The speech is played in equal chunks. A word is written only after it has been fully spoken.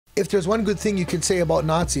If there's one good thing you can say about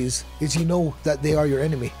Nazis, is you know that they are your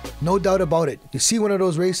enemy. No doubt about it. You see one of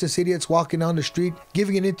those racist idiots walking down the street,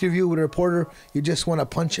 giving an interview with a reporter, you just want to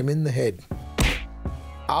punch him in the head.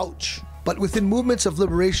 Ouch. But within movements of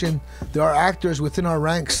liberation, there are actors within our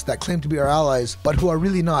ranks that claim to be our allies, but who are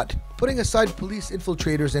really not. Putting aside police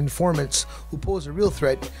infiltrators and informants who pose a real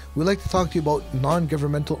threat, we'd like to talk to you about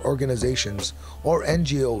non-governmental organizations, or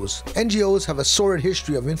NGOs. NGOs have a sordid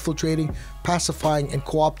history of infiltrating, pacifying, and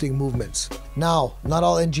co-opting movements. Now, not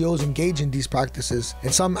all NGOs engage in these practices,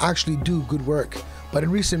 and some actually do good work. But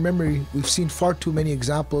in recent memory, we've seen far too many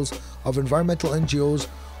examples of environmental NGOs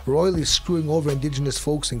royally screwing over indigenous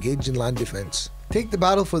folks engaged in land defense. Take the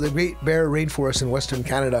battle for the Great Bear Rainforest in Western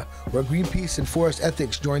Canada, where Greenpeace and Forest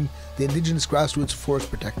Ethics joined the indigenous grassroots forest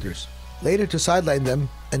protectors, later to sideline them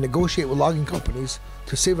and negotiate with logging companies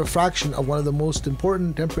to save a fraction of one of the most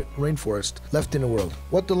important temperate rainforests left in the world.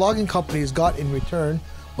 What the logging companies got in return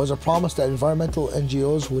was a promise that environmental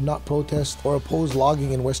NGOs would not protest or oppose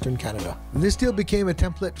logging in Western Canada. This deal became a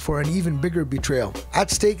template for an even bigger betrayal. At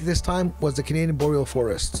stake this time was the Canadian boreal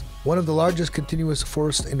forests, one of the largest continuous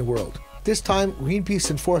forests in the world. This time,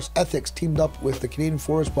 Greenpeace and Forest Ethics teamed up with the Canadian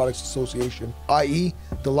Forest Products Association, i.e.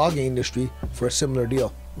 the logging industry, for a similar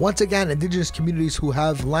deal. Once again, indigenous communities who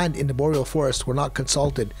have land in the boreal forest were not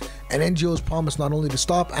consulted, and NGOs promised not only to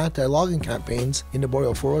stop anti-logging campaigns in the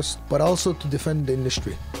boreal forest, but also to defend the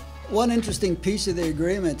industry. One interesting piece of the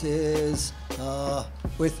agreement is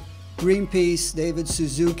with Greenpeace, David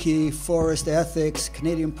Suzuki, Forest Ethics,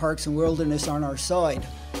 Canadian Parks and Wilderness on our side.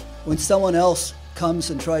 When someone else comes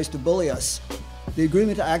and tries to bully us, the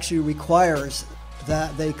agreement actually requires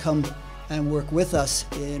that they come and work with us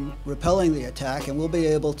in repelling the attack, and we'll be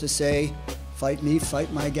able to say, fight me,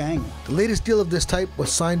 fight my gang. The latest deal of this type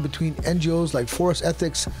was signed between NGOs like Forest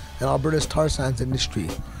Ethics and Alberta's tar sands industry.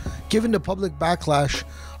 Given the public backlash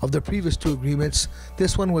of the previous two agreements,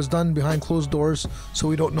 this one was done behind closed doors, so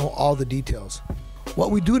we don't know all the details.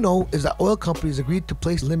 What we do know is that oil companies agreed to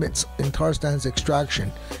place limits in tar sands extraction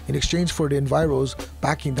in exchange for the enviros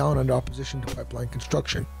backing down under opposition to pipeline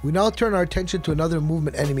construction. We now turn our attention to another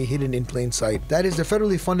movement enemy hidden in plain sight. That is the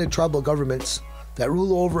federally funded tribal governments that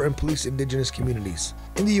rule over and police indigenous communities.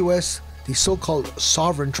 In the US, these so-called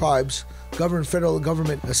sovereign tribes govern federal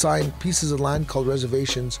government assigned pieces of land called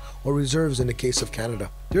reservations or reserves in the case of Canada.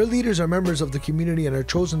 Their leaders are members of the community and are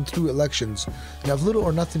chosen through elections and have little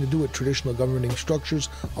or nothing to do with traditional governing structures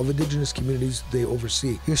of indigenous communities they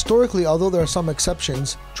oversee. Historically, although there are some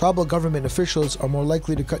exceptions, tribal government officials are more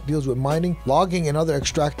likely to cut deals with mining, logging, and other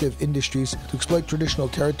extractive industries to exploit traditional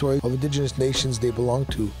territory of indigenous nations they belong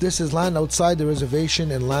to. This is land outside the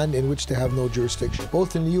reservation and land in which they have no jurisdiction.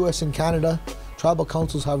 Both in the US and Canada, tribal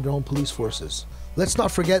councils have their own police forces. Let's not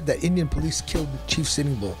forget that Indian police killed Chief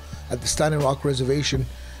Sitting Bull at the Standing Rock Reservation,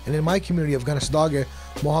 and in my community of Ganasdaga,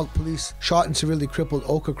 Mohawk police shot and severely crippled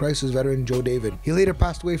Oka crisis veteran Joe David. He later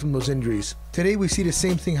passed away from those injuries. Today we see the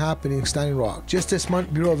same thing happening in Standing Rock. Just this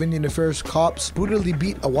month, Bureau of Indian Affairs cops brutally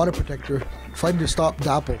beat a water protector fighting to stop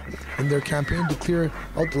DAPL in their campaign to clear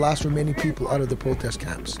out the last remaining people out of the protest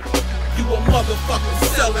camps. You a motherfucking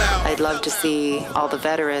sellout. I'd love to see all the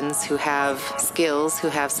veterans who have skills, who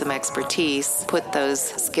have some expertise, put those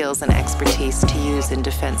skills and expertise to use in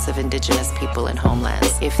defense of indigenous people and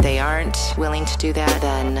homelands. If they aren't willing to do that,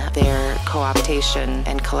 then their co-optation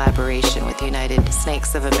and collaboration with the United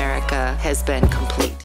Snakes of America has been complete.